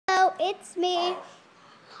it's me,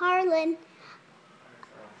 Harlan.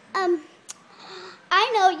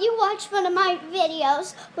 I know you watched one of my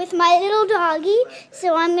videos with my little doggy,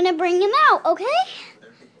 so I'm gonna bring him out, okay?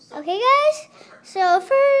 Okay, guys? So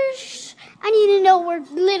first, I need to know where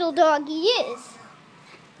little doggy is.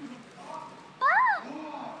 Ah!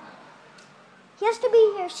 He has to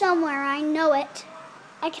be here somewhere, I know it.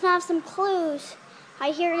 I can have some clues.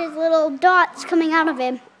 I hear his little dots coming out of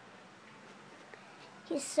him.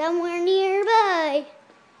 He's somewhere nearby.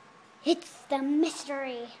 It's the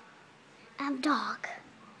mystery of dog.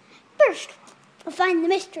 First, we'll find the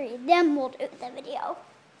mystery, then we'll do the video.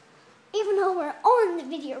 Even though we're on the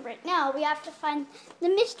video right now, we have to find the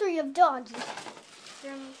mystery of doggy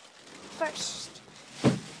first.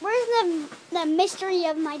 Where's the mystery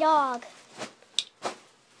of my dog?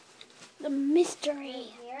 The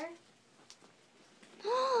mystery. Here?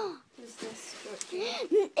 Is this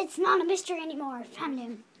It's not a mystery anymore. Found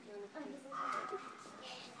him.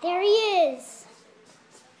 There he is.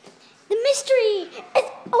 The mystery is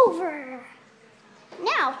over.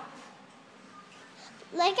 Now,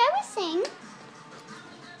 like I was saying,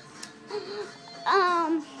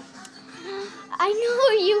 I know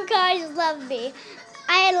you guys love me.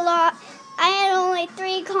 I had only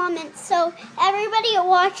 3 comments, so everybody who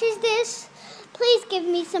watches this, please give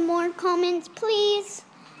me some more comments, please.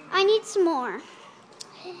 I need some more.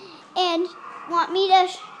 And want me to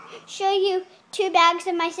show you 2 bags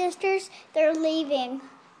of my sisters? They're leaving.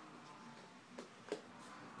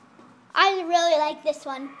 I really like this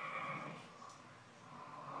one.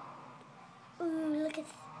 Ooh, look at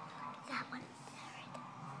that one.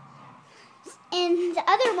 And the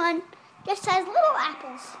other one just has little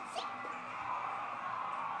apples. See?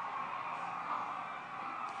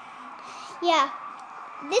 Yeah,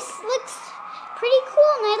 this looks pretty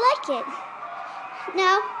cool and I like it.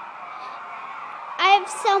 Now, I have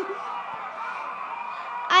some...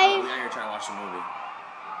 Now you're trying to watch the movie.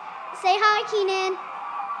 Say hi, Keenan.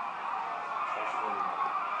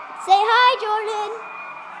 Say hi, Jordan.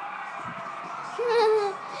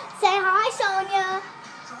 Say hi, Sonia.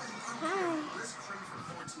 Hi.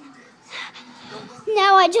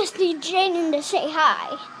 Now I just need Jaden to say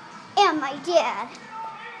hi. And my dad.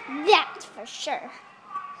 That's for sure.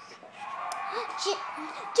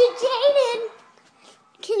 Jaden,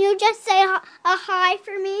 can you just say a hi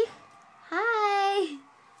for me? Hi.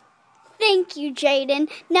 Thank you, Jaden.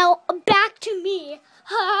 Now back to me.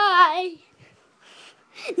 Hi.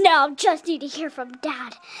 Now I just need to hear from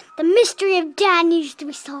Dad. The mystery of Dad needs to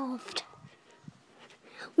be solved.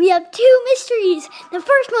 We have 2 mysteries. The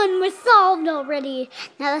first one was solved already.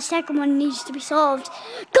 Now the second one needs to be solved.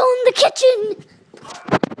 Go in the kitchen.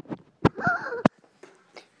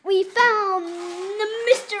 We found the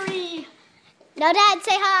mystery. Now Dad,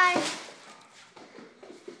 say hi.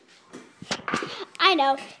 I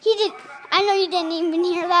know. I know you didn't even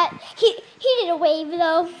hear that. He did a wave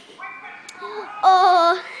though.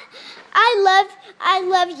 Oh, I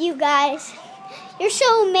love you guys. You're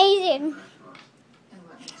so amazing.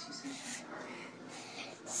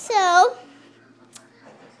 So,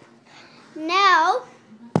 now,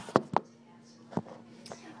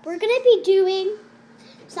 we're going to be doing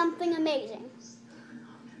something amazing.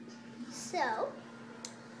 So,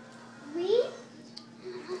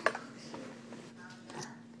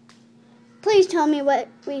 please tell me what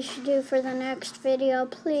we should do for the next video,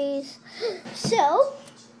 please. So,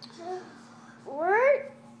 we're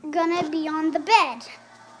going to be on the bed.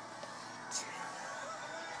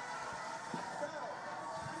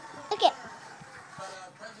 Okay,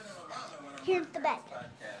 here's the bed.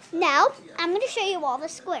 Now, I'm going to show you all the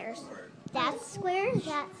squares. That square,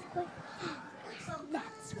 that square,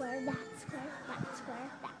 that square, that square, that square, that square, that square,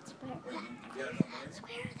 that square.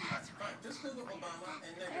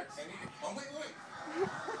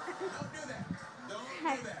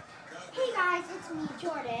 Hey guys, it's me,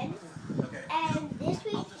 Jordan, and this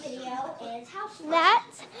week's video is house.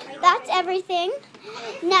 That's everything.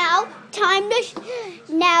 Now,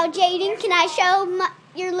 now, Jaden, can I show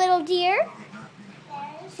your little deer?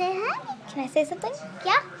 Say hi. Can I say something?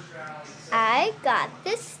 Yeah. I got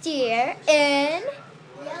this deer in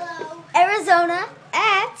Yellow. Arizona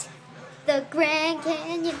at the Grand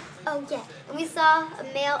Canyon. Oh yeah, and we saw a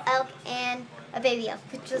male elk and a baby elk,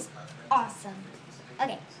 which was awesome.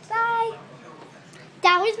 Okay, bye.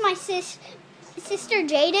 That was my sister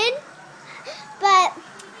Jaden, but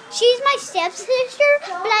she's my stepsister,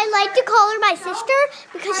 but I like to call her my sister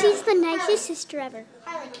because she's the nicest sister ever.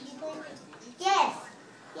 Yes.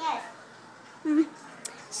 Yes.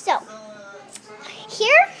 So,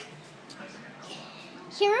 here,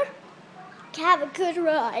 have a good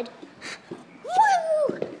ride.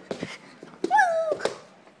 Woo!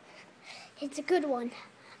 It's a good one.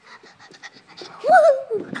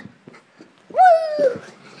 Woo! Woo!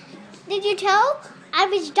 Did you tell? I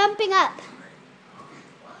was jumping up.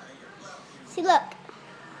 See, look.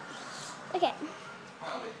 Okay.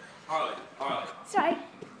 Sorry.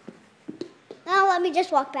 Now let me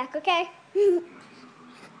just walk back, okay?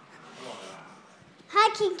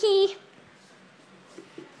 Hi, Kiki.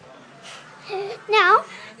 Now,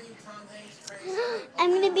 I'm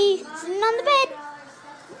going to be sitting on the bed.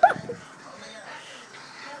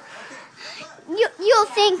 You'll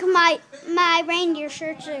think my reindeer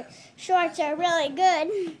shorts are really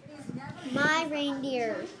good. My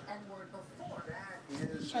reindeer.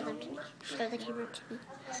 Show them to me. Show the camera to me.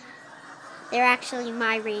 They're actually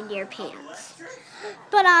my reindeer pants.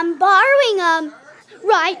 But I'm borrowing them.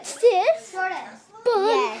 Right, sis? Sort of.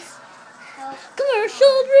 Yes.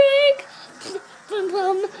 Commercial break. Bum,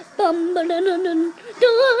 bum, bum, dun, dun, dun, dun,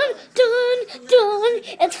 dun.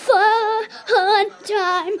 It's fun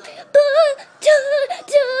time. Dun, dun,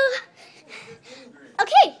 dun.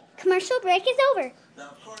 Okay, commercial break is over.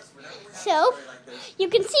 So, you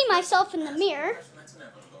can see myself in the mirror.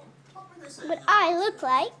 What I look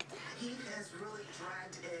like.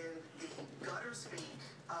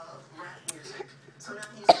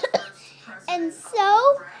 And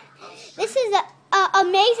so, this is an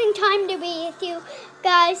amazing time to be with you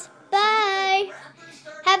guys. Bye.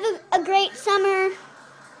 Have a great summer.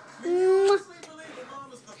 Mwah.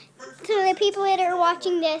 To the people that are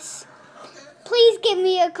watching this, please give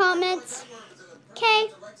me a comment. Okay?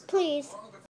 Please.